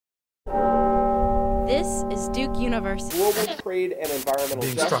This is Duke University. Global trade and environmental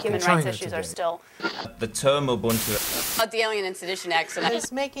justice. Human rights issues are still. The term Ubuntu. The Alien and Sedition Acts.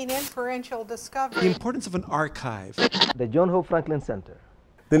 Is making inferential discovery. The importance of an archive. The John Hope Franklin Center.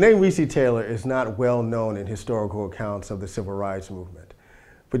 The name Recy Taylor is not well known in historical accounts of the civil rights movement.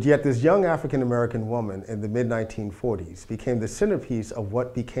 But yet this young African-American woman in the mid-1940s became the centerpiece of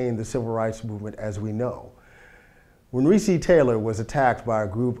what became the civil rights movement as we know. When Recy Taylor was attacked by a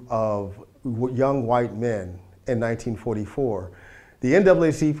group of young white men in 1944, the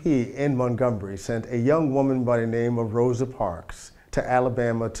NAACP in Montgomery sent a young woman by the name of Rosa Parks to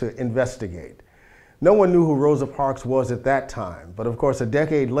Alabama to investigate. No one knew who Rosa Parks was at that time, but of course a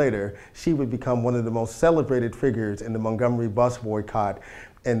decade later, she would become one of the most celebrated figures in the Montgomery bus boycott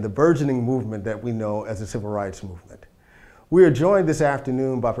and the burgeoning movement that we know as the civil rights movement. We are joined this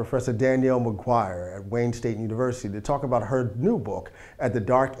afternoon by Professor Danielle McGuire at Wayne State University to talk about her new book, At the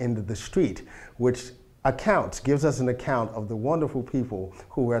Dark End of the Street, which gives us an account of the wonderful people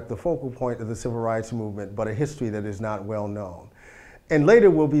who were at the focal point of the civil rights movement, but a history that is not well known. And later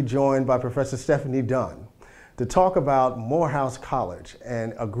we'll be joined by Professor Stephane Dunn to talk about Morehouse College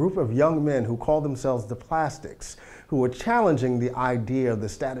and a group of young men who call themselves the Plastics, who are challenging the idea of the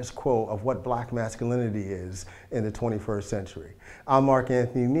status quo of what black masculinity is in the 21st century. I'm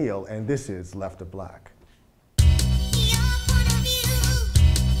Anthony Neal, and this is Left of Black.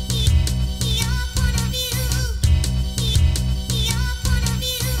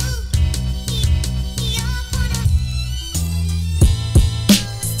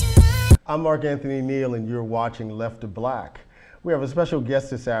 I'm Anthony Neal, and you're watching Left of Black. We have a special guest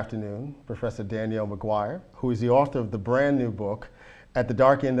this afternoon, Professor Danielle McGuire, who is the author of the brand new book, At the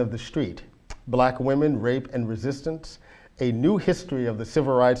Dark End of the Street, Black Women, Rape, and Resistance, a new history of the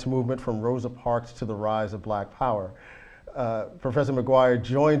civil rights movement from Rosa Parks to the rise of Black power. Professor McGuire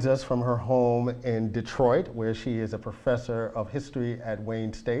joins us from her home in Detroit, where she is a professor of history at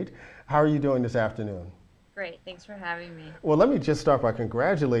Wayne State. How are you doing this afternoon? Great, thanks for having me. Well, let me just start by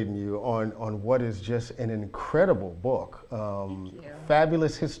congratulating you on what is just an incredible book. Thank you.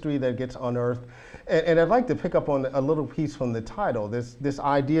 Fabulous history that gets unearthed. And I'd like to pick up on a little piece from the title, this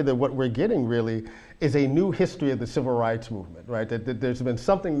idea that what we're getting really is a new history of the civil rights movement, right? That there's been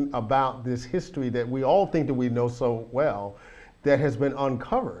something about this history that we all think that we know so well that has been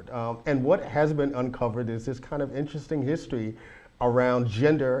uncovered. And what has been uncovered is this kind of interesting history around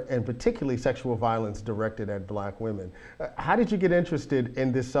gender and particularly sexual violence directed at black women. How did you get interested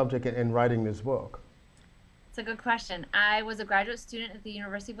in this subject and writing this book? It's a good question. I was a graduate student at the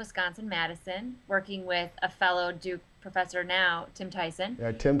University of Wisconsin-Madison, working with a fellow Duke professor now, Tim Tyson.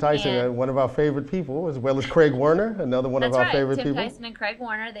 Yeah, Tim Tyson, one of our favorite people, as well as Craig Warner, another one of our favorite people. Tim Tyson and Craig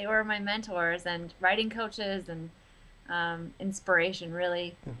Warner, they were my mentors and writing coaches and inspiration,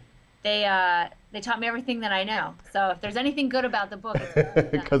 really. They taught me everything that I know. So if there's anything good about the book,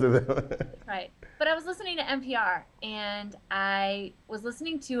 it's because of them. Right. But I was listening to NPR, and I was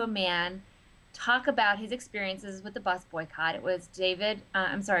listening to a man talk about his experiences with the bus boycott. It was Joe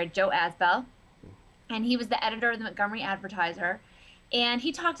Asbell, and he was the editor of the Montgomery Advertiser, and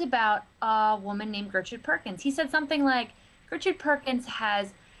he talked about a woman named Gertrude Perkins. He said something like, Gertrude Perkins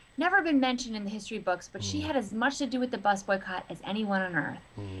has never been mentioned in the history books, but she had as much to do with the bus boycott as anyone on earth.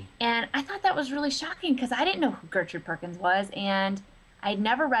 And I thought that was really shocking because I didn't know who Gertrude Perkins was, and I'd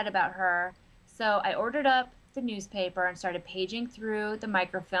never read about her. So I ordered up the newspaper and started paging through the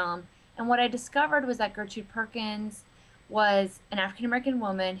microfilm. And what I discovered was that Gertrude Perkins was an African-American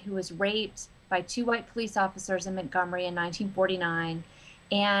woman who was raped by 2 white police officers in Montgomery in 1949.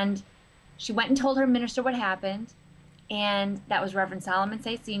 And she went and told her minister what happened. And that was Reverend Solomon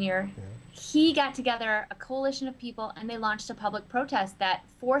Say Sr. Yeah. He got together a coalition of people, and they launched a public protest that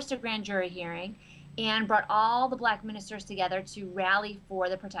forced a grand jury hearing and brought all the black ministers together to rally for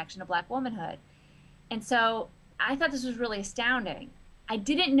the protection of black womanhood. And so I thought this was really astounding. I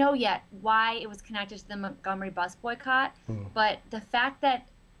didn't know yet why it was connected to the Montgomery bus boycott, but the fact that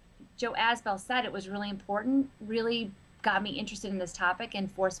Joe Asbell said it was really important really got me interested in this topic and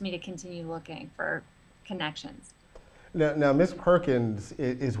forced me to continue looking for connections. Now, Ms. Perkins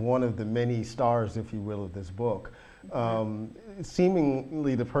is one of the many stars, if you will, of this book.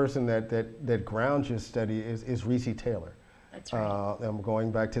 Seemingly the person that grounds your study is Recy Taylor. That's right. I'm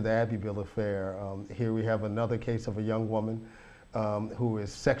going back to the Abbeville affair. Here we have another case of a young woman who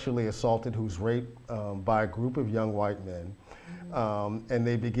is sexually assaulted, who's raped by a group of young white men. And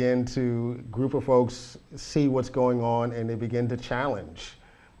they begin to, group of folks see what's going on, and they begin to challenge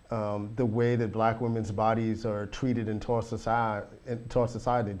the way that black women's bodies are treated in taught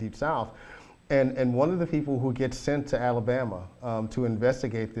society in Deep South. And one of the people who gets sent to Alabama to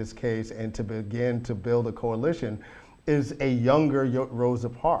investigate this case and to begin to build a coalition is a younger Rosa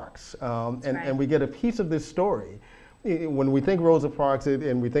Parks. And we get a piece of this story. When we think Rosa Parks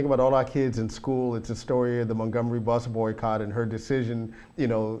and we think about all our kids in school, it's a story of the Montgomery bus boycott and her decision, you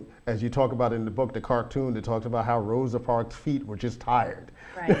know, as you talk about in the book, the cartoon that talks about how Rosa Parks' feet were just tired.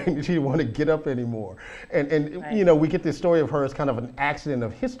 Right. She didn't want to get up anymore. And you know, we get this story of her as kind of an accident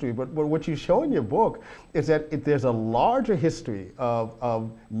of history, but what you show in your book is that there's a larger history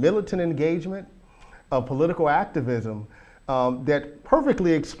of militant engagement, of political activism that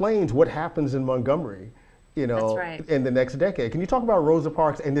perfectly explains what happens in Montgomery, you know, in the next decade. Can you talk about Rosa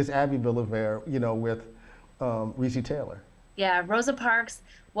Parks and this Abbeville affair, you know, with Recy Taylor? Yeah, Rosa Parks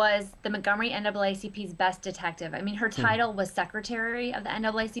was the Montgomery NAACP's best detective. I mean, her title was secretary of the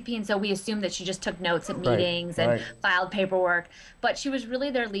NAACP, and so we assumed that she just took notes at meetings and filed paperwork. But she was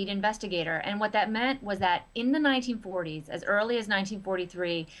really their lead investigator. And what that meant was that in the 1940s, as early as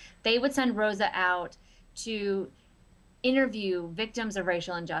 1943, they would send Rosa out to interview victims of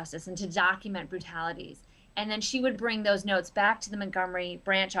racial injustice and to document brutalities. And then she would bring those notes back to the Montgomery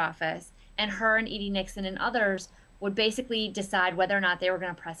branch office, and her and Edie Nixon and others would basically decide whether or not they were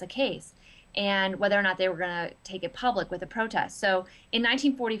going to press a case and whether or not they were going to take it public with a protest. So in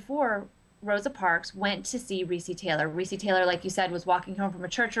 1944, Rosa Parks went to see Recy Taylor. Recy Taylor, like you said, was walking home from a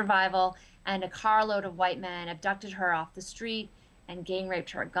church revival, and a carload of white men abducted her off the street and gang raped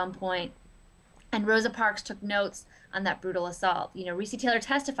her at gunpoint. And Rosa Parks took notes on that brutal assault. You know, Recy Taylor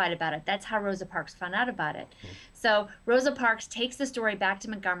testified about it. That's how Rosa Parks found out about it. So Rosa Parks takes the story back to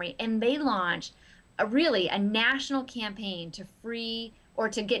Montgomery, and they launch really a national campaign to free or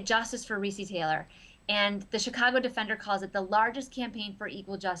to get justice for Recy Taylor. And the Chicago Defender calls it the largest campaign for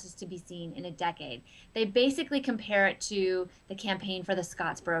equal justice to be seen in a decade. They basically compare it to the campaign for the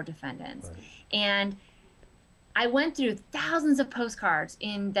Scottsboro defendants. And I went through thousands of postcards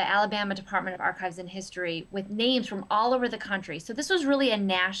in the Alabama Department of Archives and History with names from all over the country. So this was really a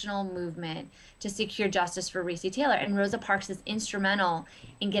national movement to secure justice for Recy Taylor, and Rosa Parks is instrumental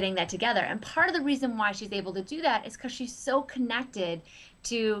in getting that together. And part of the reason why she's able to do that is because she's so connected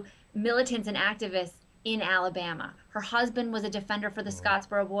to militants and activists in Alabama. Her husband was a defender for the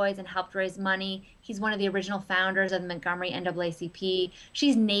Scottsboro Boys and helped raise money. He's one of the original founders of the Montgomery NAACP.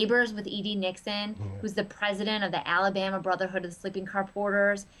 She's neighbors with Edie Nixon, who's the president of the Alabama Brotherhood of the Sleeping Car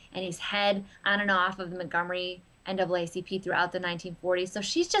Porters, and he's head on and off of the Montgomery NAACP throughout the 1940s. So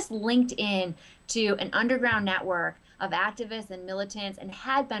she's just linked in to an underground network of activists and militants, and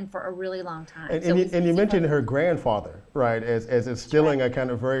had been for a really long time. And you mentioned her grandfather, right, as instilling a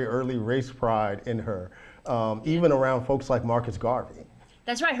kind of very early race pride in her, even around folks like Marcus Garvey.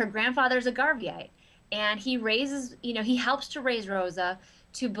 That's right. Her grandfather's a Garveyite, and he raises, you know, he helps to raise Rosa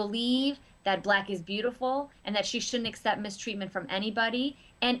to believe that black is beautiful and that she shouldn't accept mistreatment from anybody.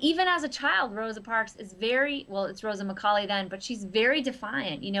 And even as a child, Rosa Parks is very, well, it's Rosa McCauley then, but she's very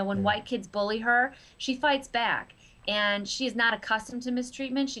defiant. You know, when white kids bully her, she fights back. And she is not accustomed to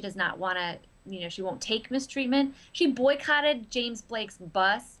mistreatment. She does not want to, you know, she won't take mistreatment. She boycotted James Blake's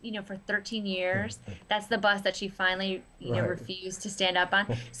bus, you know, for 13 years. That's the bus that she finally, you know, refused to stand up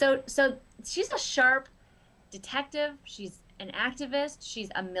on. So she's a sharp detective. She's an activist. She's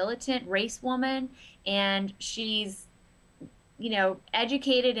a militant race woman. And she's, you know,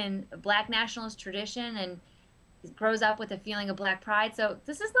 educated in Black nationalist tradition and grows up with a feeling of Black pride. So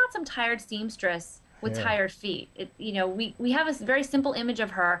this is not some tired seamstress with tired feet. You know, we have a very simple image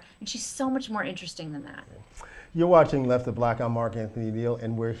of her, and she's so much more interesting than that. You're watching Left of Black. I'm Mark Anthony Neal,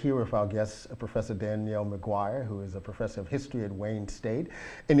 and we're here with our guest, Professor Danielle McGuire, who is a professor of history at Wayne State,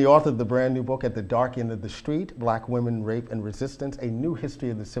 and the author of the brand new book, At the Dark End of the Street, Black Women, Rape, and Resistance, a new history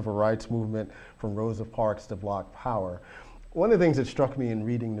of the civil rights movement from Rosa Parks to Black Power. One of the things that struck me in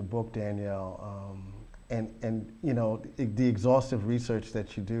reading the book, Danielle, and you know, the exhaustive research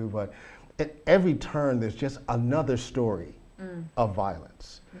that you do, but at every turn, there's just another story of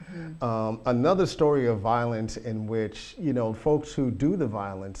violence. Another story of violence in which, you know, folks who do the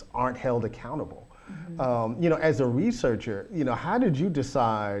violence aren't held accountable. You know, as a researcher, you know, how did you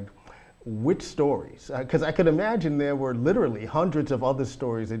decide which stories? Because I could imagine there were literally hundreds of other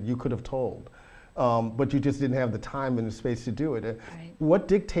stories that you could have told, but you just didn't have the time and the space to do it. What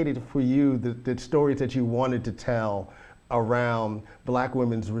dictated for you the stories that you wanted to tell around Black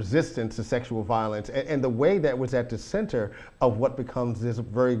women's resistance to sexual violence, and the way that was at the center of what becomes this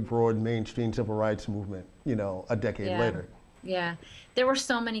very broad mainstream civil rights movement, you know, a decade later? Yeah, there were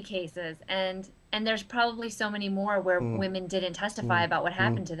so many cases, and there's probably so many more where women didn't testify about what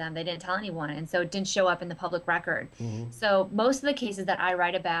happened to them. They didn't tell anyone, and so it didn't show up in the public record. So most of the cases that I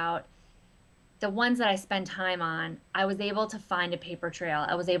write about the ones that I spend time on, I was able to find a paper trail.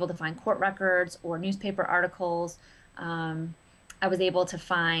 I was able to find court records or newspaper articles. I was able to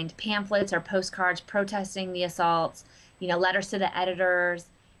find pamphlets or postcards protesting the assaults, letters to the editors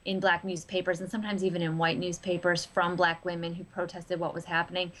in Black newspapers and sometimes even in white newspapers from Black women who protested what was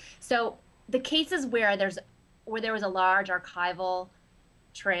happening. So the cases where there was a large archival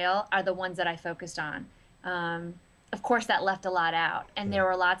trail are the ones that I focused on. Of course, that left a lot out, and there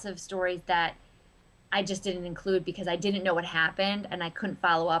were lots of stories that I just didn't include because I didn't know what happened and I couldn't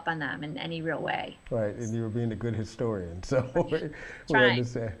follow up on them in any real way. Right, and you were being a good historian, so we Trying.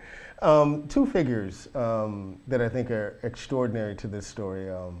 understand. Two figures that I think are extraordinary to this story,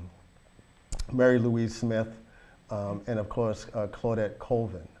 Mary Louise Smith and of course Claudette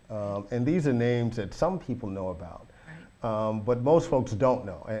Colvin. And these are names that some people know about, but most folks don't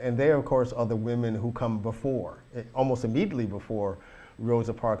know. And they, of course, are the women who come before, almost immediately before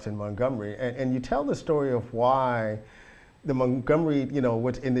Rosa Parks in Montgomery. And you tell the story of why the Montgomery,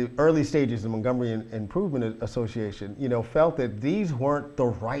 what's in the early stages, the Montgomery Improvement Association, felt that these weren't the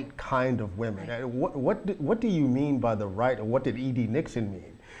right kind of women. Right. What do you mean by the right, or what did E.D. Nixon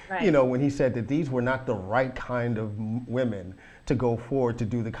mean? Right. When he said that these were not the right kind of women to go forward to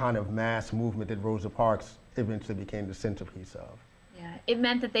do the kind of mass movement that Rosa Parks eventually became the centerpiece of. Yeah, it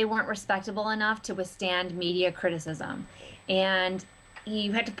meant that they weren't respectable enough to withstand media criticism. And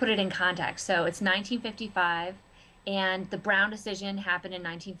you had to put it in context. So it's 1955, and the Brown decision happened in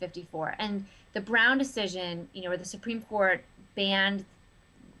 1954. And the Brown decision, where the Supreme Court banned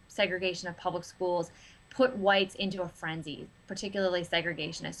segregation of public schools, put whites into a frenzy, particularly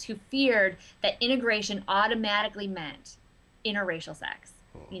segregationists, who feared that integration automatically meant interracial sex,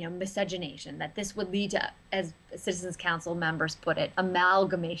 miscegenation, that this would lead to, as Citizens Council members put it,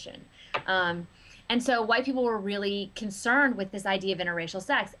 amalgamation. And so white people were really concerned with this idea of interracial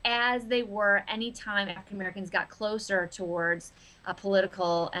sex, as they were anytime African Americans got closer towards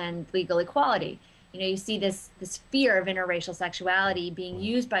political and legal equality. You see this fear of interracial sexuality being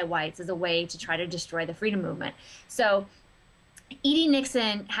used by whites as a way to try to destroy the freedom movement. So E.D.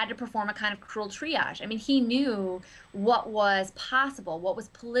 Nixon had to perform a kind of cruel triage. I mean, he knew what was possible, what was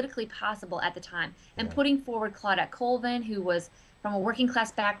politically possible at the time. And putting forward Claudette Colvin, who was from a working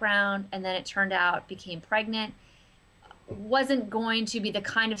class background and then it turned out became pregnant, wasn't going to be the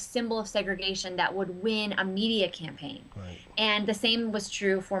kind of symbol of segregation that would win a media campaign. Right. And the same was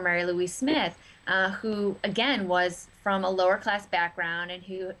true for Mary Louise Smith, who, again, was from a lower class background and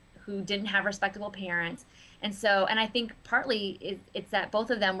who didn't have respectable parents. And I think partly it's that both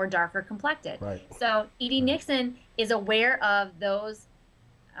of them were darker complected. Right. So E.D. Nixon is aware of those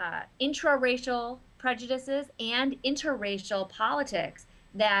intra-racial prejudices and interracial politics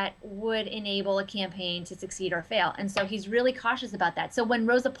that would enable a campaign to succeed or fail. And so he's really cautious about that. So when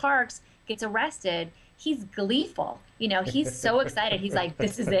Rosa Parks gets arrested, he's gleeful. He's so excited. He's like,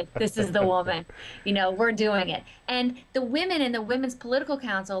 this is it. This is the woman. We're doing it. And the women in the Women's Political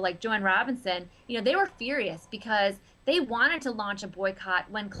Council, like Joanne Robinson, they were furious because they wanted to launch a boycott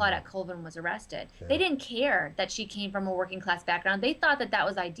when Claudette Colvin was arrested. Yeah. They didn't care that she came from a working class background. They thought that that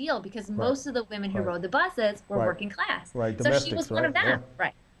was ideal because most of the women who rode the buses were working class. Right. So she was one of them. Yeah.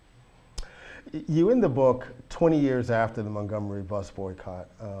 Right. You, in the book, 20 years after the Montgomery bus boycott,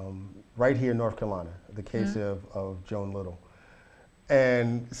 right here in North Carolina, the case of Joan Little.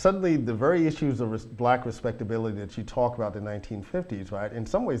 And suddenly the very issues of black respectability that you talk about in the 1950s, right, in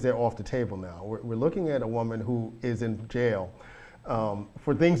some ways they're off the table now. We're looking at a woman who is in jail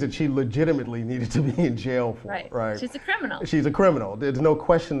for things that she legitimately needed to be in jail for. Right. She's a criminal. She's a criminal. There's no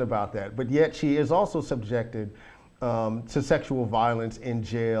question about that. But yet she is also subjected to sexual violence in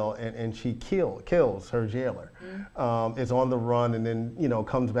jail, and she kills her jailer. Is on the run and then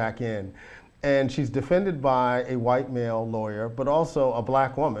comes back in. And she's defended by a white male lawyer, but also a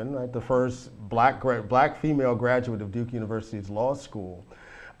black woman, right? The first black female graduate of Duke University's law school.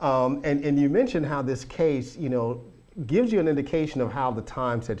 And you mentioned how this case, gives you an indication of how the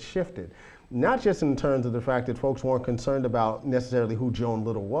times had shifted, not just in terms of the fact that folks weren't concerned about necessarily who Joan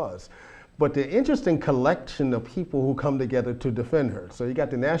Little was, but the interesting collection of people who come together to defend her. So you got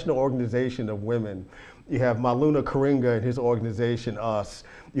the National Organization of Women. You have Maluna Karinga and his organization, US.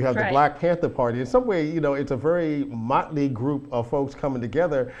 You have the Black Panther Party. In some way, it's a very motley group of folks coming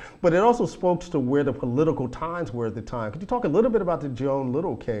together, but it also spoke to where the political times were at the time. Could you talk a little bit about the Joan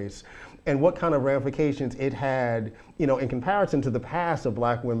Little case and what kind of ramifications it had, in comparison to the past of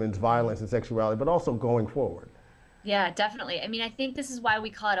black women's violence and sexuality, but also going forward? Yeah, definitely. I mean, I think this is why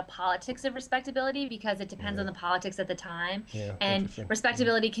we call it a politics of respectability, because it depends on the politics at the time. Yeah, and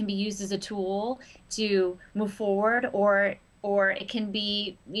respectability can be used as a tool to move forward, or it can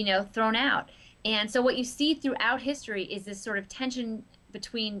be, thrown out. And so what you see throughout history is this sort of tension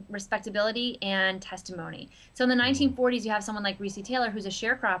between respectability and testimony. So in the 1940s, you have someone like Reese Taylor, who's a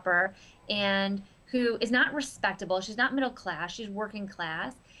sharecropper and who is not respectable. She's not middle class. She's working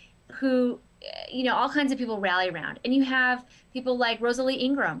class, who, all kinds of people rally around. And you have people like Rosalie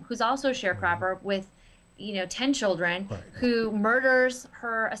Ingram, who's also a sharecropper with, 10 children, who murders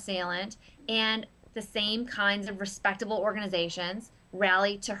her assailant, and the same kinds of respectable organizations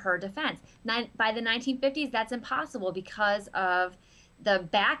rally to her defense. By the 1950s, that's impossible because of the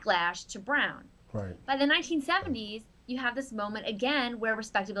backlash to Brown. Right. By the 1970s, you have this moment again where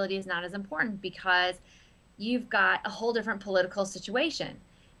respectability is not as important because you've got a whole different political situation.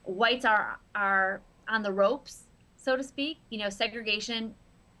 Whites are on the ropes, so to speak. Segregation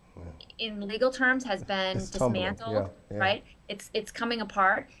in legal terms has been dismantled, right? It's coming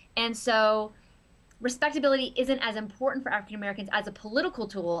apart. And so respectability isn't as important for African Americans as a political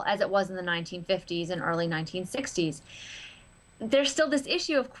tool as it was in the 1950s and early 1960s. There's still this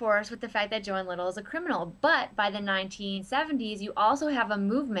issue, of course, with the fact that Joan Little is a criminal. But by the 1970s, you also have a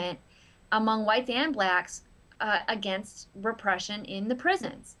movement among whites and blacks against repression in the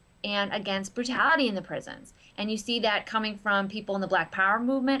prisons and against brutality in the prisons. And you see that coming from people in the Black Power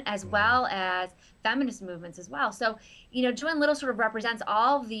movement as well as feminist movements as well. So, Joan Little sort of represents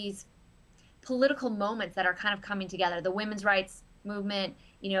all of these political moments that are kind of coming together. The women's rights movement,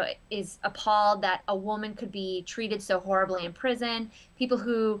 is appalled that a woman could be treated so horribly in prison. People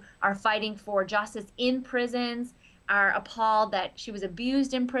who are fighting for justice in prisons are appalled that she was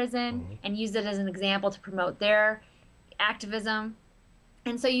abused in prison and used it as an example to promote their activism.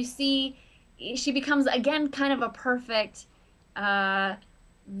 And so you see, she becomes, again, kind of a perfect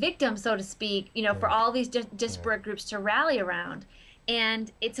victim, so to speak, for all these disparate groups to rally around.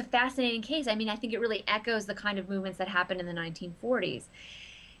 And it's a fascinating case. I mean, I think it really echoes the kind of movements that happened in the 1940s.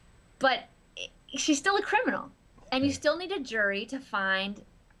 But she's still a criminal, and you still need a jury to find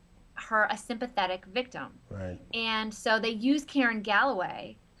her a sympathetic victim. Right. And so they use Karen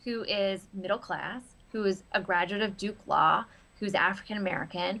Galloway, who is middle class, who is a graduate of Duke Law, who's African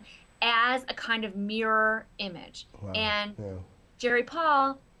American, as a kind of mirror image. Wow. And Jerry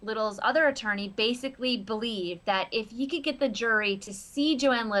Paul, Little's other attorney, basically believed that if he could get the jury to see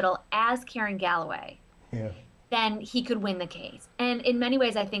Joan Little as Karen Galloway, then he could win the case. And in many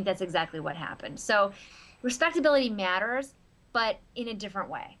ways, I think that's exactly what happened. So respectability matters, but in a different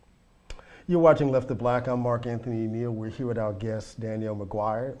way. You're watching Left to Black. I'm Mark Anthony Neal. We're here with our guest, Danielle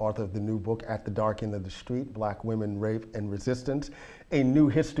McGuire, author of the new book, At the Dark End of the Street, Black Women, Rape, and Resistance, a new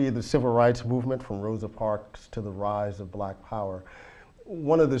history of the civil rights movement from Rosa Parks to the rise of Black Power.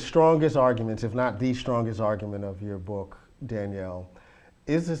 One of the strongest arguments, if not the strongest argument of your book, Danielle,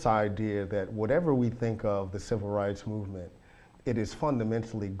 is this idea that whatever we think of the civil rights movement, it is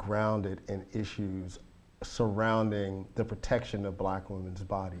fundamentally grounded in issues surrounding the protection of Black women's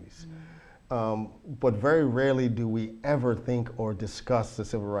bodies. But very rarely do we ever think or discuss the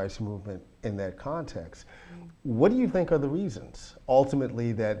civil rights movement in that context. What do you think are the reasons,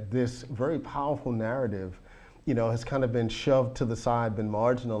 ultimately, that this very powerful narrative has kind of been shoved to the side, been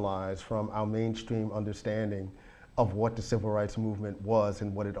marginalized from our mainstream understanding of what the civil rights movement was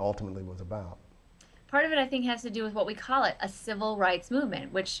and what it ultimately was about? Part of it, I think, has to do with what we call it, a civil rights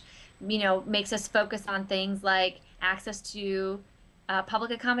movement, which, makes us focus on things like access to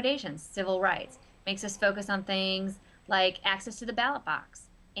public accommodations, civil rights, makes us focus on things like access to the ballot box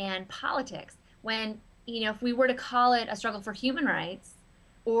and politics. When, if we were to call it a struggle for human rights,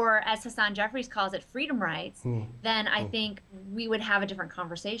 or as Hassan Jeffries calls it, freedom rights, then I think we would have a different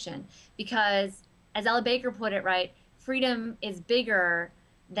conversation. Because, as Ella Baker put it, right, freedom is bigger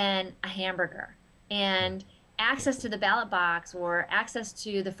than a hamburger. And access to the ballot box or access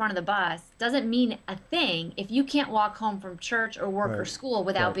to the front of the bus doesn't mean a thing if you can't walk home from church or work or school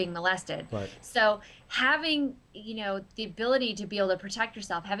without being molested. So having, the ability to be able to protect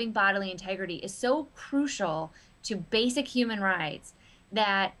yourself, having bodily integrity is so crucial to basic human rights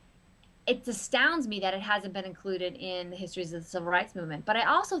that it astounds me that it hasn't been included in the histories of the civil rights movement. But I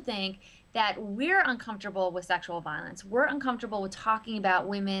also think that we're uncomfortable with sexual violence. We're uncomfortable with talking about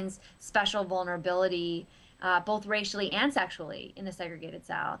women's special vulnerability, both racially and sexually, in the segregated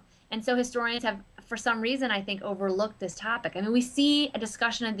South. And so historians have, for some reason, I think, overlooked this topic. I mean, we see a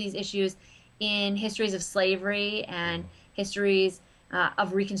discussion of these issues in histories of slavery and histories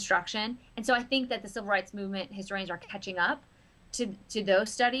of Reconstruction. And so I think that the civil rights movement historians are catching up to those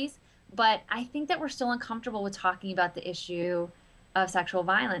studies. But I think that we're still uncomfortable with talking about the issue of sexual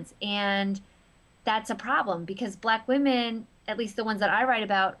violence. And that's a problem because Black women, at least the ones that I write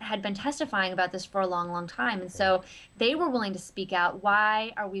about, had been testifying about this for a long, long time. And so they were willing to speak out.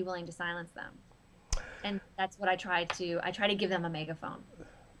 Why are we willing to silence them? And that's what I try to give them a megaphone.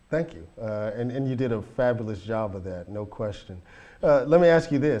 Thank you. And you did a fabulous job of that, no question. Let me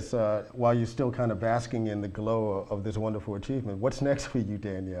ask you this, while you're still kind of basking in the glow of this wonderful achievement, what's next for you,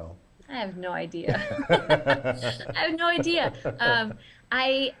 Danielle? I have no idea. I have no idea.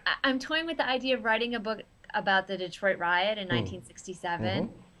 I'm toying with the idea of writing a book about the Detroit riot in 1967.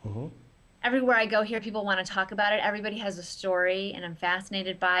 Everywhere I go here, people want to talk about it. Everybody has a story, and I'm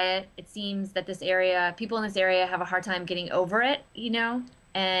fascinated by it. It seems that people in this area have a hard time getting over it, you know?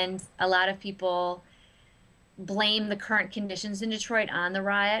 And a lot of people blame the current conditions in Detroit on the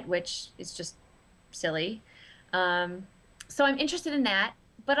riot, which is just silly. So I'm interested in that,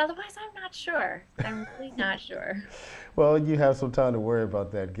 but otherwise I'm not sure. I'm really not sure. Well, you have some time to worry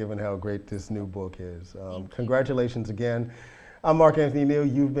about that, given how great this new book is. Congratulations again. I'm Anthony Neal.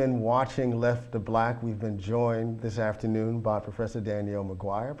 You've been watching Left to Black. We've been joined this afternoon by Professor Danielle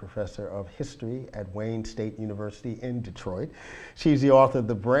McGuire, Professor of History at Wayne State University in Detroit. She's the author of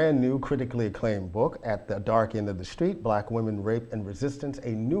the brand new critically acclaimed book, At the Dark End of the Street, Black Women, Rape, and Resistance, a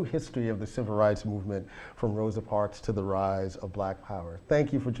New History of the Civil Rights Movement from Rosa Parks to the Rise of Black Power.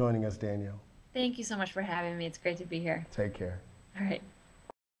 Thank you for joining us, Danielle. Thank you so much for having me. It's great to be here. Take care. All right.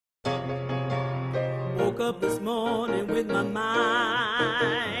 Woke up this morning with my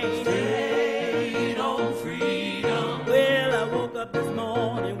mind stayed on freedom. Well, I woke up this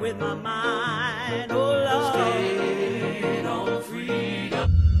morning with my mind, oh Lord, stayed on freedom.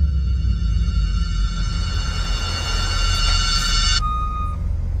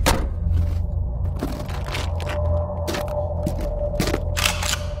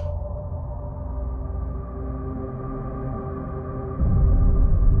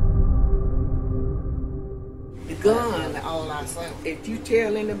 Gun, all I say. If you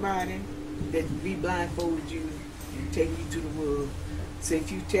tell anybody that we blindfolded you and take you to the woods, say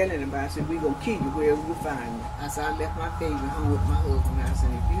if you tell anybody, say we gonna kill you wherever we find you. I said I left my baby home with my husband. I said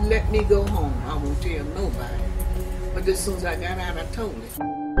if you let me go home, I won't tell nobody. But as soon as I got out, I told it.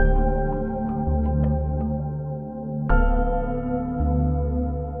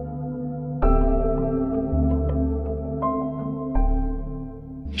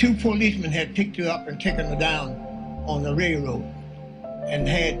 Two policemen had picked her up and taken her down on the railroad and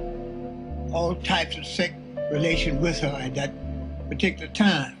had all types of sex relation with her at that particular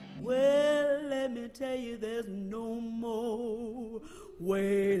time. Well, let me tell you, there's no more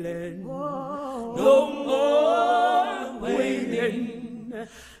wailing, no more wailing,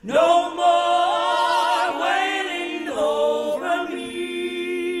 no more wailing over me.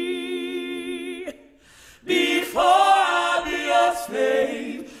 Before I'll be a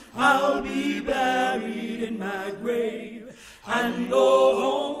slave, I'll be buried in my grave and go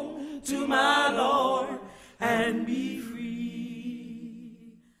home to my Lord and be free.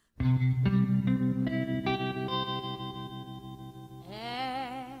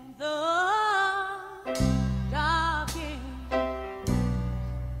 And the dark end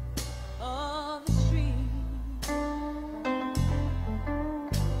of the street,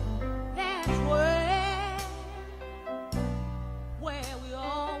 that's where we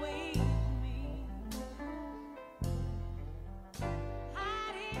always meet.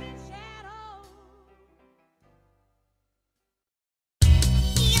 Hiding in shadows.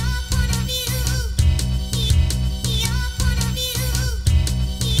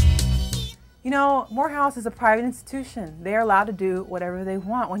 You know, Morehouse is a private institution. They're allowed to do whatever they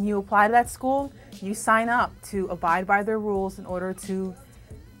want. When you apply to that school, you sign up to abide by their rules in order to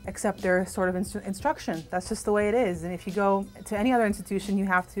accept their sort of instruction. That's just the way it is. And if you go to any other institution, you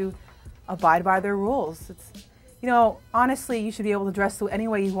have to abide by their rules. You know, honestly, you should be able to dress any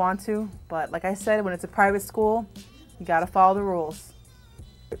way you want to, but like I said, when it's a private school, you gotta follow the rules.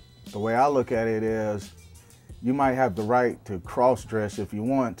 The way I look at it is, you might have the right to cross-dress if you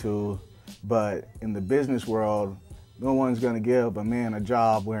want to, but in the business world, no one's gonna give a man a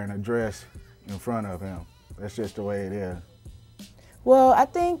job wearing a dress in front of him. That's just the way it is. Well, I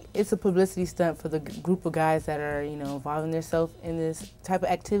think it's a publicity stunt for the group of guys that are, you know, involving themselves in this type of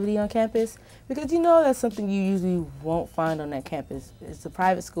activity on campus, because you know that's something you usually won't find on that campus. It's a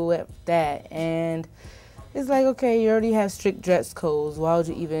private school at that, and it's like, okay, you already have strict dress codes. Why would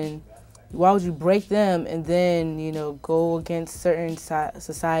you break them and then, you know, go against certain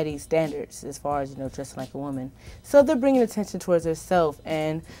society standards as far as, you know, dressing like a woman? So they're bringing attention towards themselves,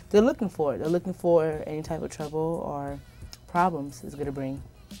 and they're looking for it. They're looking for any type of trouble or problems it's going to bring.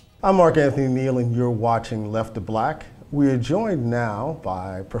 I'm Anthony Neal, and you're watching Left to Black. We are joined now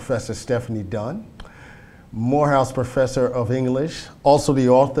by Professor Stephane Dunn, Morehouse Professor of English, also the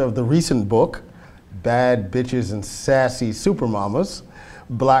author of the recent book, Bad Bitches and Sassy Supermamas,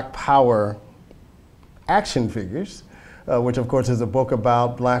 Black Power Action Figures, which of course is a book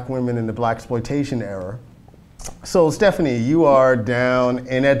about black women in the blaxploitation era. So Stephanie, you are down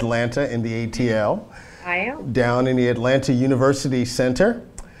in Atlanta in the ATL. I am. Down in the Atlanta University Center.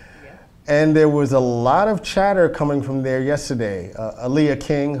 And there was a lot of chatter coming from there yesterday. Aaliyah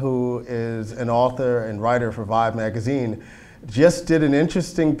King, who is an author and writer for Vibe magazine, just did an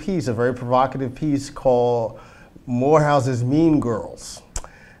interesting piece, a very provocative piece called Morehouse's Mean Girls.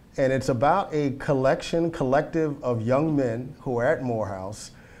 And it's about a collective of young men who are at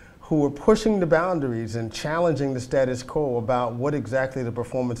Morehouse who were pushing the boundaries and challenging the status quo about what exactly the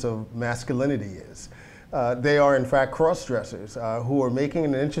performance of masculinity is. They are in fact cross-dressers who are making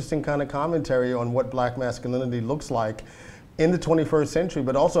an interesting kind of commentary on what black masculinity looks like in the 21st century,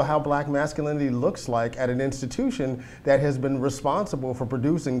 but also how black masculinity looks like at an institution that has been responsible for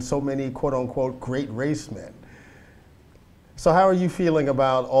producing so many quote-unquote great race men. So how are you feeling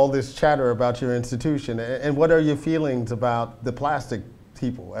about all this chatter about your institution, and what are your feelings about the plastic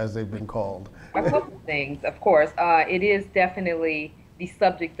people, as they've been called? A couple of things, of course. It is definitely the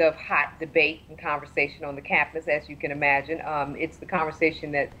subject of hot debate and conversation on the campus, as you can imagine. It's the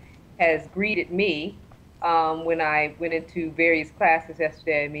conversation that has greeted me when I went into various classes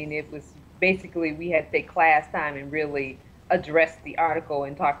yesterday. I mean, it was basically we had to take class time and really address the article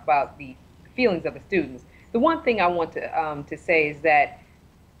and talk about the feelings of the students. The one thing I want to say is that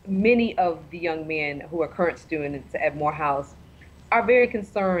many of the young men who are current students at Morehouse are very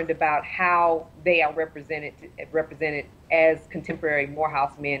concerned about how they are represented as contemporary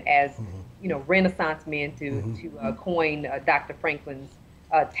Morehouse men, as you know, Renaissance men, to coin Dr. Franklin's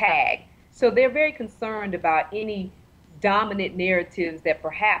tag. So they're very concerned about any dominant narratives that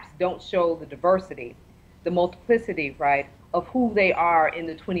perhaps don't show the diversity, the multiplicity, right, of who they are in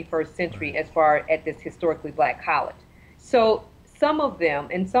the 21st century as far as this historically black college. So some of them,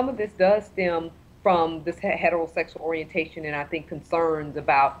 and some of this does stem from this heterosexual orientation, and I think concerns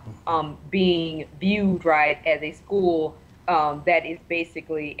about being viewed, right, as a school that is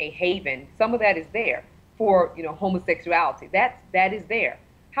basically a haven. Some of that is there for, you know, homosexuality. That is there.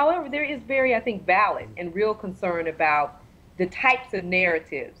 However, there is very, I think, valid and real concern about the types of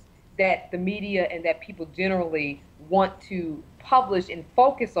narratives that the media and that people generally want to publish and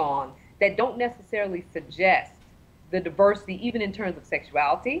focus on that don't necessarily suggest the diversity, even in terms of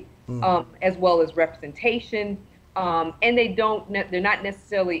sexuality, as well as representation, and they're not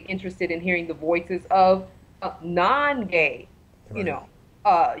necessarily interested in hearing the voices of non-gay, you know,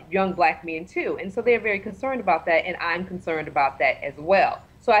 young black men too. And so they're very concerned about that, and I'm concerned about that as well.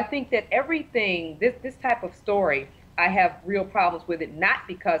 So I think that everything, this type of story, I have real problems with it, not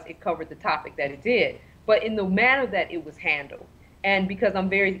because it covered the topic that it did, but in the manner that it was handled. And because I'm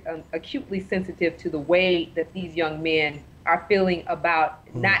very acutely sensitive to the way that these young men are feeling about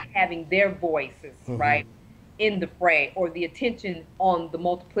not having their voices, right, in the fray, or the attention on the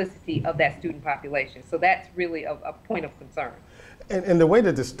multiplicity of that student population. So that's really a point of concern. And the way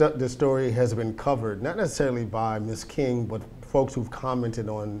that the story has been covered, not necessarily by Ms. King, but folks who've commented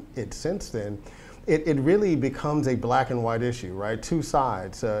on it since then, it really becomes a black and white issue, right? Two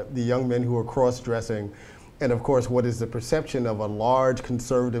sides, the young men who are cross-dressing, and of course, what is the perception of a large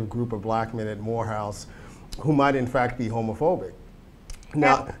conservative group of black men at Morehouse who might in fact be homophobic.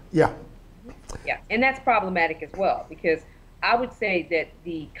 Now, yeah, and that's problematic as well, because I would say that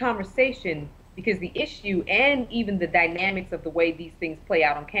the conversation, because the issue and even the dynamics of the way these things play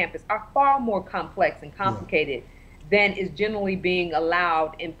out on campus are far more complex and complicated than is generally being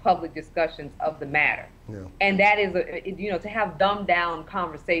allowed in public discussions of the matter. And that is, you know, to have dumbed down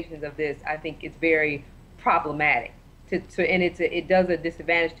conversations of this, I think it's very problematic. And it does a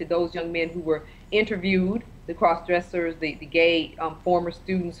disadvantage to those young men who were interviewed, the cross-dressers, the gay former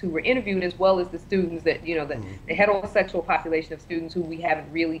students who were interviewed, as well as the students that, you know, the heterosexual population of students who we haven't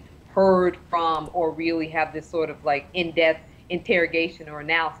really heard from or really have this sort of like in-depth interrogation or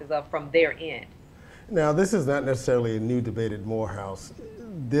analysis of from their end. Now, this is not necessarily a new debate at Morehouse.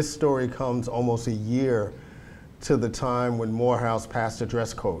 This story comes almost a year to the time when Morehouse passed a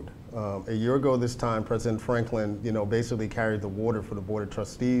dress code. A year ago this time, President Franklin, you know, basically carried the water for the Board of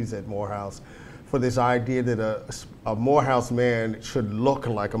Trustees at Morehouse for this idea that a Morehouse man should look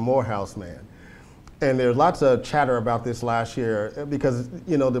like a Morehouse man. And there's lots of chatter about this last year because,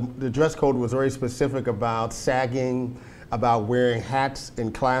 you know, the dress code was very specific about sagging, about wearing hats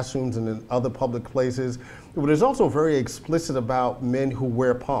in classrooms and in other public places. But it's also very explicit about men who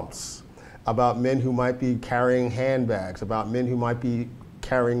wear pumps, about men who might be carrying handbags, about men who might be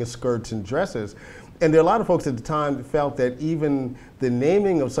carrying skirts and dresses. And there are a lot of folks at the time that felt that even the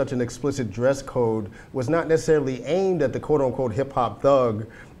naming of such an explicit dress code was not necessarily aimed at the quote-unquote hip-hop thug,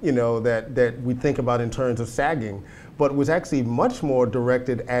 you know, that we think about in terms of sagging, but was actually much more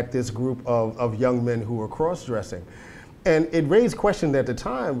directed at this group of young men who were cross-dressing. And it raised questions at the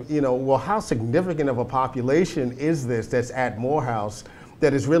time, you know, well, how significant of a population is this that's at Morehouse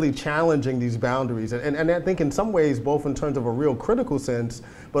that is really challenging these boundaries? And I think in some ways, both in terms of a real critical sense,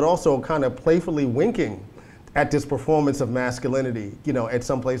 but also kind of playfully winking at this performance of masculinity, you know, at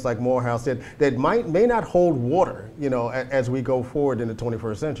some place like Morehouse that may not hold water, you know, as we go forward in the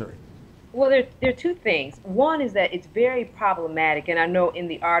 21st century. Well, there are two things. One is that it's very problematic, and I know in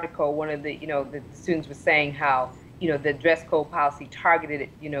the article, one of the, you know, the students was saying how, you know, the dress code policy targeted,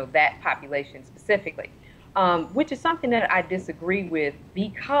 you know, that population specifically, which is something that I disagree with,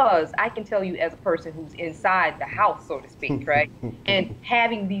 because I can tell you as a person who's inside the house, so to speak, right, and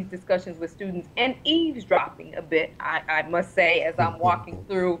having these discussions with students and eavesdropping a bit, I must say, as I'm walking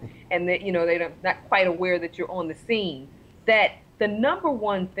through, and that, you know, they're not quite aware that you're on the scene, that the number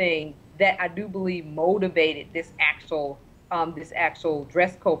one thing that I do believe motivated this actual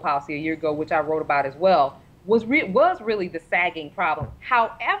dress code policy a year ago, which I wrote about as well, was really the sagging problem.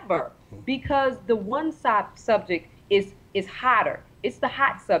 However, because the one subject is hotter, it's the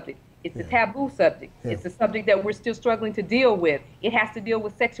hot subject, it's the taboo subject, it's the subject that we're still struggling to deal with, it has to deal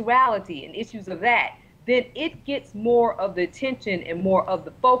with sexuality and issues of that, then it gets more of the attention and more of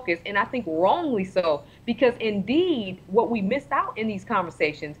the focus, and I think wrongly so, because indeed what we missed out in these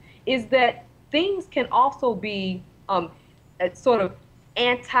conversations is that things can also be sort of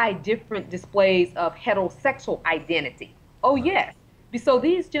anti-different displays of heterosexual identity. Oh yes. So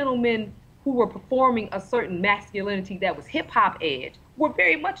these gentlemen who were performing a certain masculinity that was hip-hop edge were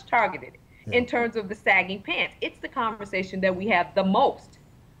very much targeted in terms of the sagging pants. It's the conversation that we have the most.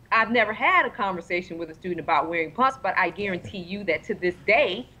 I've never had a conversation with a student about wearing pumps, but I guarantee you that to this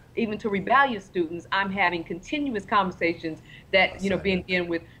day, even to rebellious students, I'm having continuous conversations that, you know, begin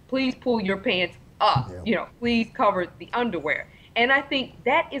with, please pull your pants up, you know, please cover the underwear. And I think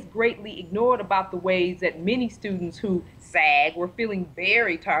that is greatly ignored about the ways that many students who sag were feeling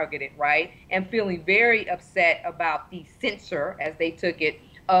very targeted, right? And feeling very upset about the censure, as they took it,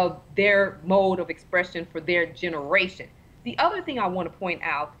 of their mode of expression for their generation. The other thing I want to point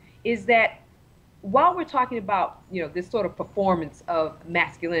out is that while we're talking about, you know, this sort of performance of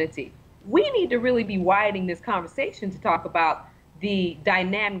masculinity, we need to really be widening this conversation to talk about the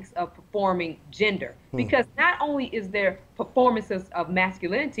dynamics of performing gender, because not only is there performances of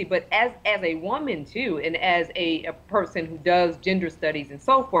masculinity, but as a woman too, and as a person who does gender studies and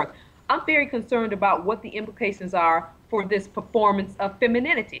so forth, I'm very concerned about what the implications are for this performance of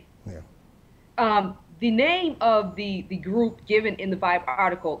femininity. The name of the group given in the Vibe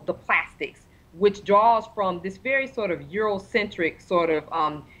article, the Plastics, which draws from this very sort of Eurocentric sort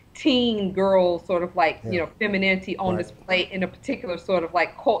of teen girl sort of like, you know, femininity on display in a particular sort of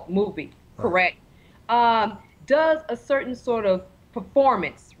like cult movie, correct? Does a certain sort of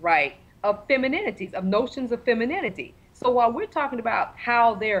performance, right, of femininities, of notions of femininity. So while we're talking about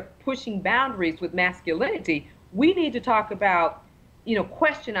how they're pushing boundaries with masculinity, we need to talk about, you know,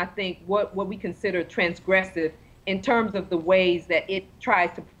 question, I think, what we consider transgressive in terms of the ways that it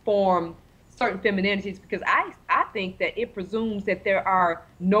tries to perform certain femininities, because I think that it presumes that there are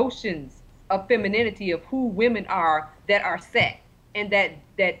notions of femininity, of who women are, that are set, and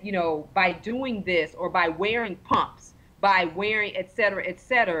that you know, by doing this or by wearing pumps, by wearing et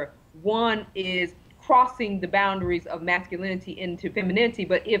cetera, one is crossing the boundaries of masculinity into femininity.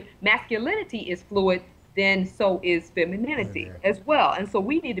 But if masculinity is fluid, then so is femininity as well. And so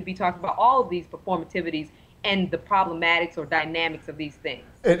we need to be talking about all of these performativities and the problematics or dynamics of these things.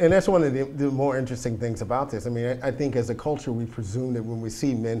 And that's one of the more interesting things about this. I mean, I think as a culture, we presume that when we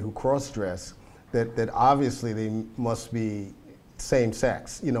see men who cross-dress, that obviously they must be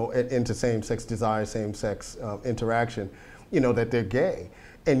same-sex, you know, into same-sex desire, same-sex interaction, you know, that they're gay.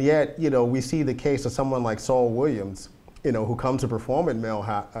 And yet, you know, we see the case of someone like Saul Williams, you know, who comes to perform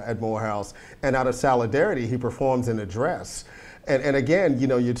at Morehouse, and out of solidarity, he performs in a dress. And again, you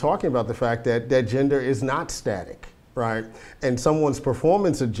know, you're talking about the fact that gender is not static, right? And someone's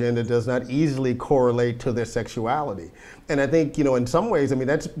performance of gender does not easily correlate to their sexuality. And I think, you know, in some ways, I mean,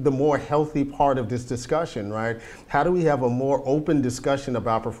 that's the more healthy part of this discussion, right? How do we have a more open discussion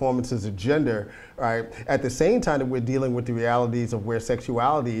about performances of gender, right? At the same time that we're dealing with the realities of where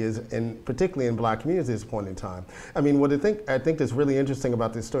sexuality is, and particularly in Black communities at this point in time. I mean, what I think that's really interesting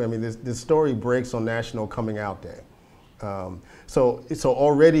about this story, I mean, this story breaks on National Coming Out Day. So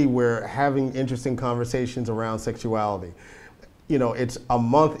already we're having interesting conversations around sexuality. You know, it's a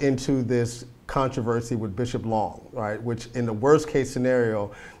month into this controversy with Bishop Long, right, which in the worst case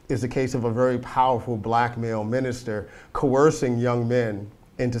scenario is the case of a very powerful black male minister coercing young men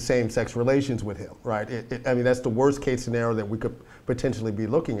into same-sex relations with him, right? I mean, that's the worst case scenario that we could potentially be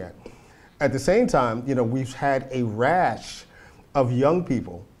looking at. At the same time, you know, we've had a rash of young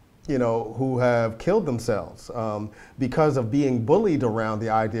people, you know, who have killed themselves because of being bullied around the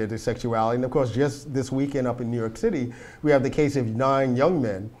idea of their sexuality. And of course, just this weekend up in New York City, we have the case of 9 young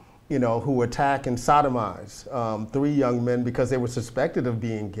men, you know, who attack and sodomize 3 young men because they were suspected of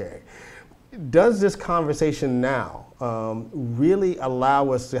being gay. Does this conversation now really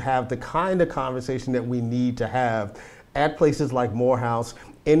allow us to have the kind of conversation that we need to have at places like Morehouse,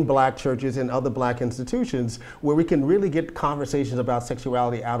 in black churches and other black institutions, where we can really get conversations about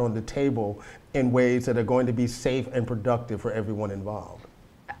sexuality out on the table in ways that are going to be safe and productive for everyone involved?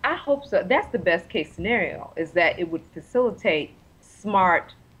 I hope so. That's the best case scenario, is that it would facilitate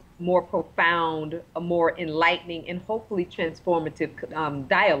smart, more profound, a more enlightening, and hopefully transformative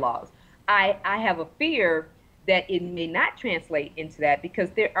dialogues. I have a fear that it may not translate into that, because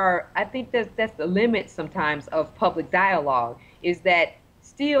there are, I think that's the limit sometimes of public dialogue, is that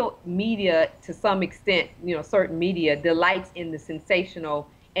still media, to some extent, you know, certain media delights in the sensational,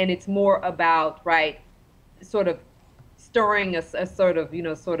 and it's more about, right, sort of stirring a sort of, you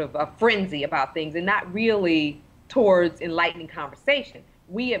know, sort of a frenzy about things, and not really towards enlightening conversation.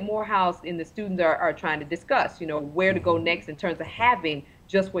 We at Morehouse and the students are trying to discuss, you know, where to go next in terms of having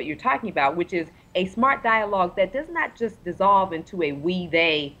just what you're talking about, which is a smart dialogue that does not just dissolve into a we,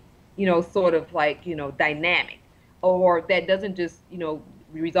 they, you know, sort of like, you know, dynamic, or that doesn't just, you know,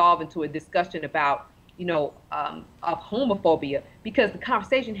 resolve into a discussion about, you know, of homophobia, because the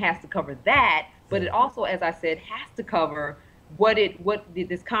conversation has to cover that, but it also, as I said, has to cover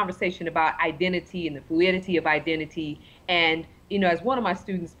this conversation about identity and the fluidity of identity. And, you know, as one of my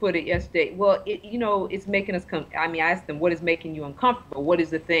students put it yesterday, well, you know, it's making us I mean, I asked them, what is making you uncomfortable? What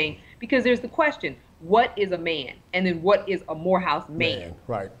is the thing? Because there's the question, what is a man? And then what is a Morehouse man?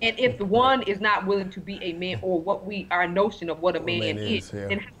 Right. And if the one is not willing to be a man, or what our notion of what a man is,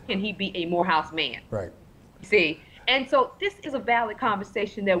 then how can he be a Morehouse man? Right. See? And so this is a valid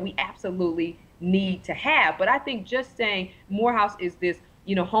conversation that we absolutely need to have. But I think just saying Morehouse is this,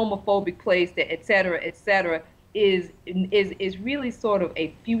 you know, homophobic place, that et cetera, is really sort of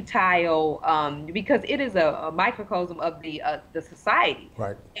a futile, because it is a microcosm of the society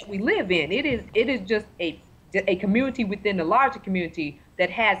that we live in. It is just a community within a larger community that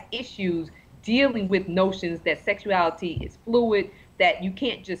has issues dealing with notions that sexuality is fluid, that you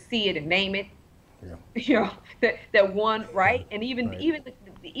can't just see it and name it. You know, that one, right? And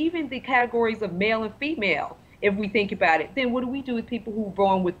even the categories of male and female, if we think about it, then what do we do with people who are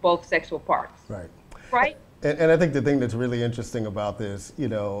born with both sexual parts? Right? And I think the thing that's really interesting about this, you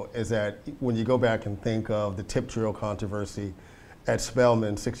know, is that when you go back and think of the tip drill controversy at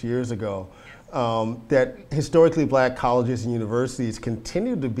Spelman 6 years ago, that historically black colleges and universities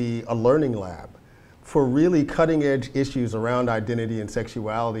continue to be a learning lab for really cutting edge issues around identity and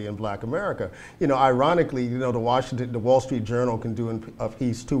sexuality in black America. You know, ironically, you know, the Wall Street Journal can do a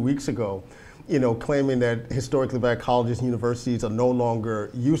piece 2 weeks ago, you know, claiming that historically black colleges and universities are no longer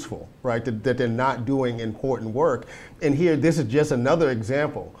useful, right? That they're not doing important work. And here, this is just another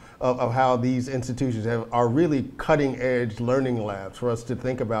example of how these institutions are really cutting edge learning labs for us to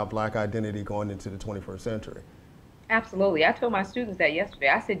think about black identity going into the 21st century. Absolutely. I told my students that yesterday.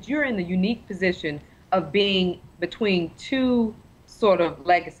 I said, you're in the unique position of being between two sort of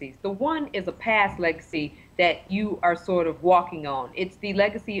legacies. The one is a past legacy that you are sort of walking on. It's the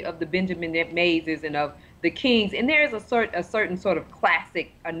legacy of the Benjamin Mazes and of the Kings. And there is a certain sort of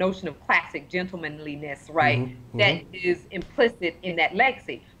classic, a notion of classic gentlemanliness, right? That is implicit in that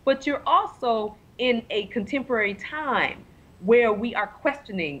legacy. But you're also in a contemporary time where we are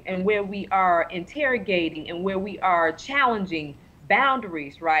questioning and where we are interrogating and where we are challenging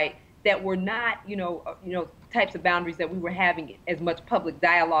boundaries, right? That were not, you know, types of boundaries that we were having as much public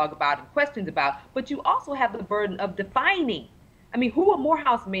dialogue about and questions about. But you also have the burden of defining. I mean, who a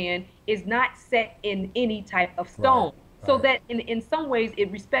Morehouse man is not set in any type of stone. So that in some ways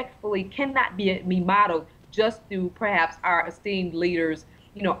it respectfully cannot be modeled just through perhaps our esteemed leaders,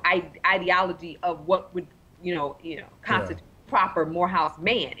 you know, ideology of what would, you know, constitute proper Morehouse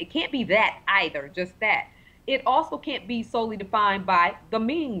man. It can't be that either, just that. It also can't be solely defined by the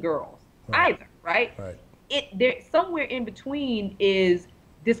mean girls either, right? There, somewhere in between is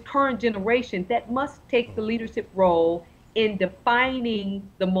this current generation that must take the leadership role in defining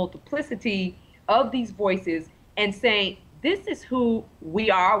the multiplicity of these voices and saying, this is who we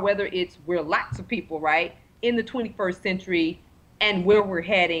are, whether we're lots of people, right, in the 21st century, and where we're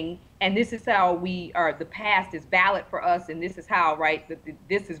heading, and this is how we are, the past is valid for us, and this is how, right,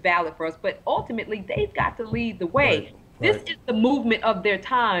 this is valid for us. But ultimately, they've got to lead the way. This is the movement of their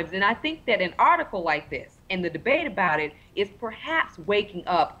times, and I think that an article like this and the debate about it is perhaps waking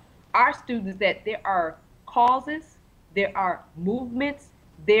up our students that there are causes, there are movements,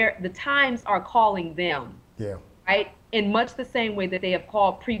 the times are calling them. Yeah. Right? In much the same way that they have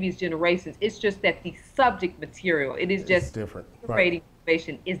called previous generations. It's just that the subject material, it is just different. Creating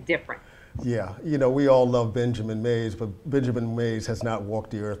innovation is different. Yeah, you know, we all love Benjamin Mays, but Benjamin Mays has not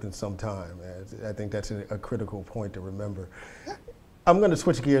walked the earth in some time. I think that's a critical point to remember. I'm going to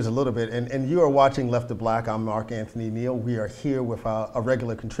switch gears a little bit, and you are watching Left to Black. I'm Mark Anthony Neal. We are here with a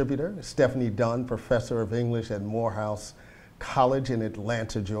regular contributor, Stephane Dunn, professor of English at Morehouse College in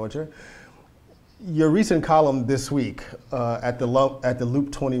Atlanta, Georgia. Your recent column this week at the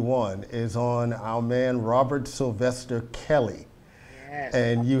Loop 21 is on our man Robert Sylvester Kelly. Yes.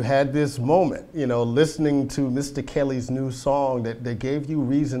 And you had this moment, you know, listening to Mr. Kelly's new song that gave you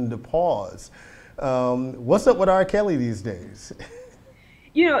reason to pause. What's up with R. Kelly these days?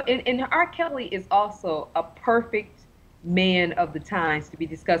 You know, and R. Kelly is also a perfect man of the times to be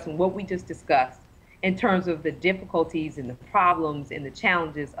discussing what we just discussed in terms of the difficulties and the problems and the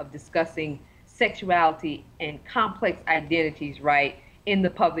challenges of discussing sexuality and complex identities, right, in the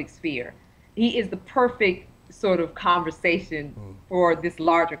public sphere. He is the perfect sort of conversation for this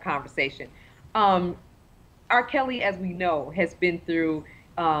larger conversation. R. Kelly, as we know, has been through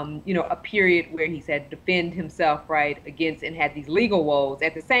you know, a period where he's had to defend himself, right, against, and had these legal woes.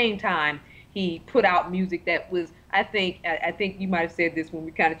 At the same time, he put out music that was, I think you might have said this when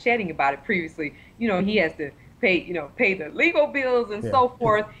we were kind of chatting about it previously, you know, he has to pay the legal bills and so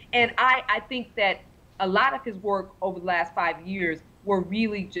forth. And I think that a lot of his work over the last 5 years were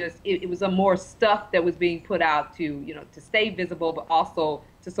really just, it was a more stuff that was being put out to, you know, to stay visible, but also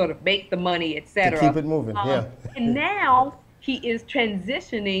to sort of make the money, etc. To keep it moving, yeah. And now he is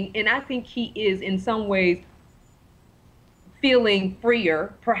transitioning, and I think he is in some ways feeling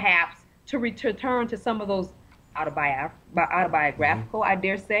freer, perhaps, to return to some of those autobiographical, I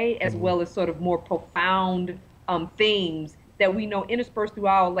dare say, as well as sort of more profound themes that we know interspersed through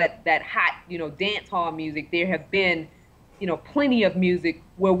all that hot, you know, dance hall music. There have been, you know, plenty of music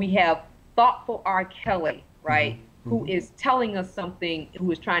where we have thoughtful R. Kelly, right, who is telling us something, who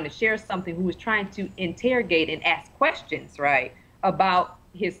is trying to share something, who is trying to interrogate and ask questions, right, about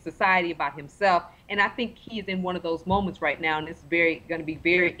his society, about himself. And I think he is in one of those moments right now, and it's going to be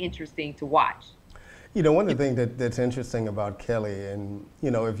very interesting to watch. You know, one of the things that's interesting about Kelly, and,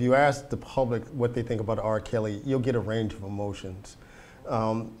 you know, if you ask the public what they think about R. Kelly, you'll get a range of emotions.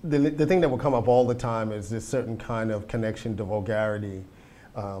 The thing that will come up all the time is this certain kind of connection to vulgarity,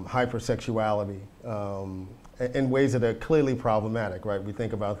 hypersexuality, in ways that are clearly problematic, right? We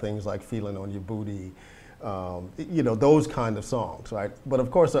think about things like Feeling on Your Booty, you know, those kind of songs, right? But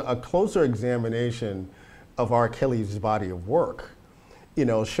of course, a closer examination of R. Kelly's body of work, you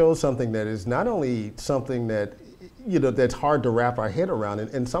know, shows something that is not only something that, you know, that's hard to wrap our head around.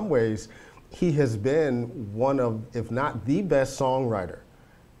 In some ways, he has been one of, if not the best songwriter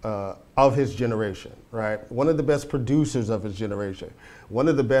of his generation, right? One of the best producers of his generation, one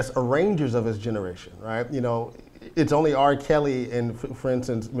of the best arrangers of his generation, right? You know, it's only R. Kelly and, for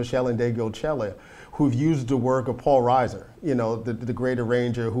instance, Michelle and Cella who've used the work of Paul Reiser, you know, the great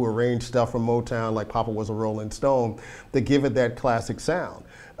arranger who arranged stuff from Motown like Papa Was a Rolling Stone, to give it that classic sound.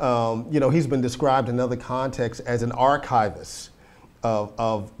 You know, he's been described in other contexts as an archivist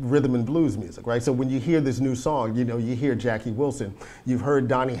of rhythm and blues music, right? So when you hear this new song, you know, you hear Jackie Wilson, you've heard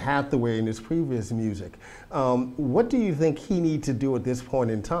Donny Hathaway in his previous music. What do you think he needs to do at this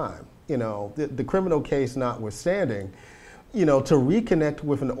point in time? You know, the criminal case notwithstanding, you know, to reconnect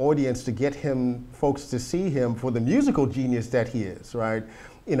with an audience, to get folks to see him for the musical genius that he is, right?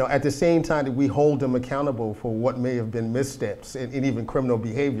 You know, at the same time that we hold him accountable for what may have been missteps and even criminal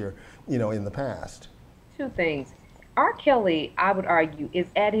behavior, you know, in the past. Two things. R. Kelly, I would argue, is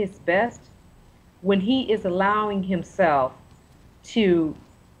at his best when he is allowing himself to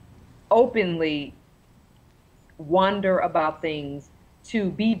openly wonder about things,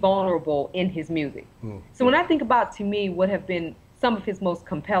 to be vulnerable in his music. So when I think about, to me, what have been some of his most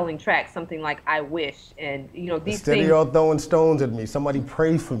compelling tracks, something like I Wish, and, you know, these Steady things. Y'all Throwing Stones at Me, somebody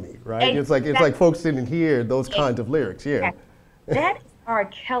pray for me, right? And it's like folks didn't hear those kinds of lyrics, yeah. That is R.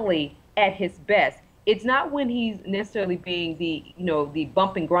 Kelly at his best. It's not when he's necessarily being the, you know, the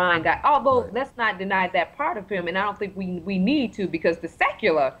bump and grind guy, although let's not deny that part of him, and I don't think we need to, because the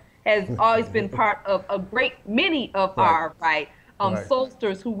secular has always been part of a great many of our,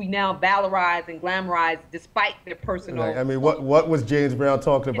 soulsters who we now valorize and glamorize despite their personal. Right. I mean, what was James Brown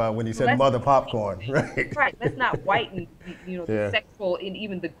talking about when he said "mother popcorn"? Right. Right. Let's not whiten, the sexual and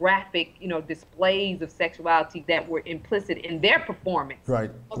even the graphic, displays of sexuality that were implicit in their performance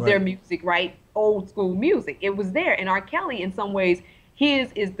of their music. Right. Old school music. It was there, and R. Kelly, in some ways,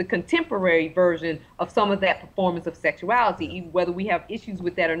 his is the contemporary version of some of that performance of sexuality. Even whether we have issues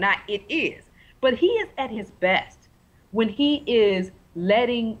with that or not, it is. But he is at his best when he is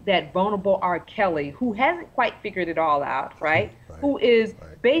letting that vulnerable R. Kelly, who hasn't quite figured it all out, right? Who is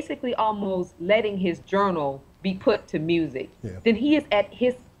basically almost letting his journal be put to music. Then he is at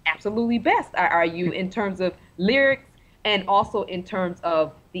his absolutely best, I argue, in terms of lyrics and also in terms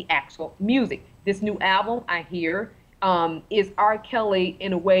of the actual music. This new album, I hear, is R. Kelly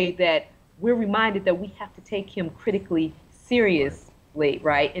in a way that we're reminded that we have to take him critically seriously,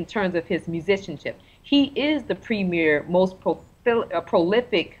 right, in terms of his musicianship. He is the premier, most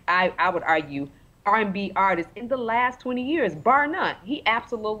prolific, I would argue, R&B artist in the last 20 years, bar none. He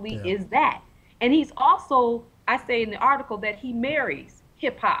absolutely is that. And he's also, I say in the article, that he marries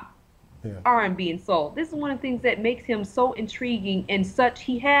hip-hop, R&B, and soul. This is one of the things that makes him so intriguing and such.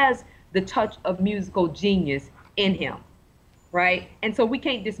 He has the touch of musical genius in him, right? And so we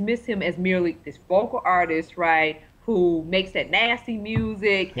can't dismiss him as merely this vocal artist, right, who makes that nasty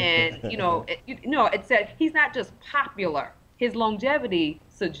music and, he's not just popular. His longevity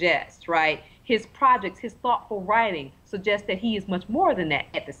suggests, right, his projects, his thoughtful writing suggests that he is much more than that.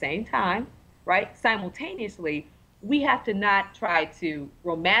 At the same time, right, simultaneously, we have to not try to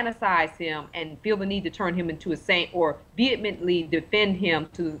romanticize him and feel the need to turn him into a saint or vehemently defend him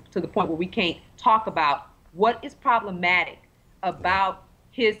to the point where we can't talk about what is problematic about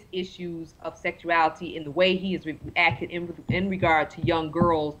his issues of sexuality and the way he has reacted in regard to young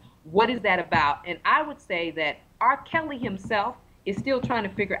girls. What is that about? And I would say that R. Kelly himself is still trying to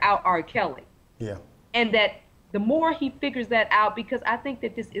figure out R. Kelly. Yeah. And that the more he figures that out, because I think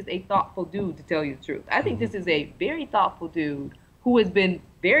that this is a thoughtful dude, to tell you the truth. I think this is a very thoughtful dude who has been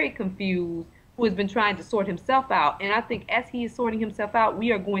very confused, who has been trying to sort himself out. And I think as he is sorting himself out,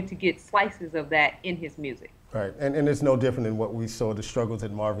 we are going to get slices of that in his music. Right, and it's no different than what we saw, the struggles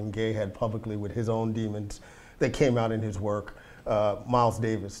that Marvin Gaye had publicly with his own demons that came out in his work. Miles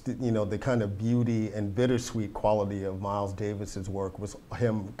Davis, the kind of beauty and bittersweet quality of Miles Davis's work was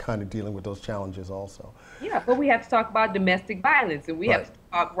him kind of dealing with those challenges also. Yeah, but we have to talk about domestic violence, and we have to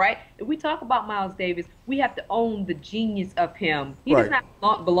talk, right? If we talk about Miles Davis, we have to own the genius of him. He does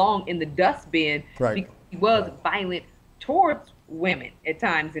not belong in the dustbin because he was violent towards women at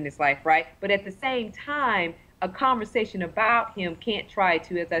times in his life, right? But at the same time, a conversation about him can't try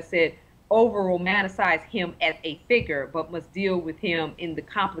to, as I said, over-romanticize him as a figure, but must deal with him in the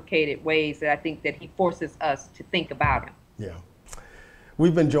complicated ways that I think that he forces us to think about him. Yeah.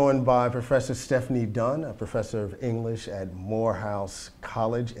 We've been joined by Professor Stephane Dunn, a professor of English at Morehouse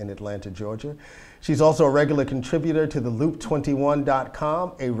College in Atlanta, Georgia. She's also a regular contributor to the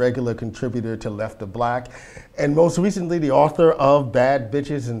Loop21.com, a regular contributor to Left of Black, and most recently the author of Bad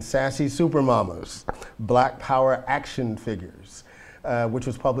Bitches and Sassy Supermamas, Black Power Action Figures, which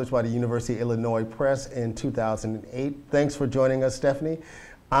was published by the University of Illinois Press in 2008. Thanks for joining us, Stephanie.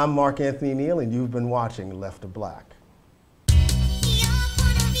 I'm Mark Anthony Neal, and you've been watching Left of Black.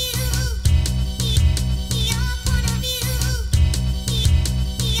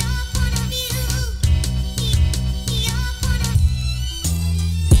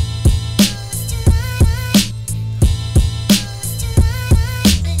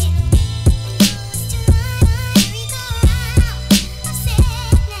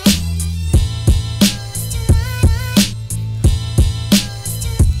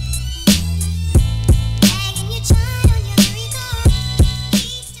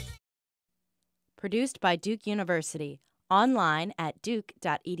 Produced by Duke University, online at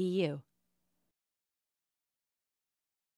duke.edu.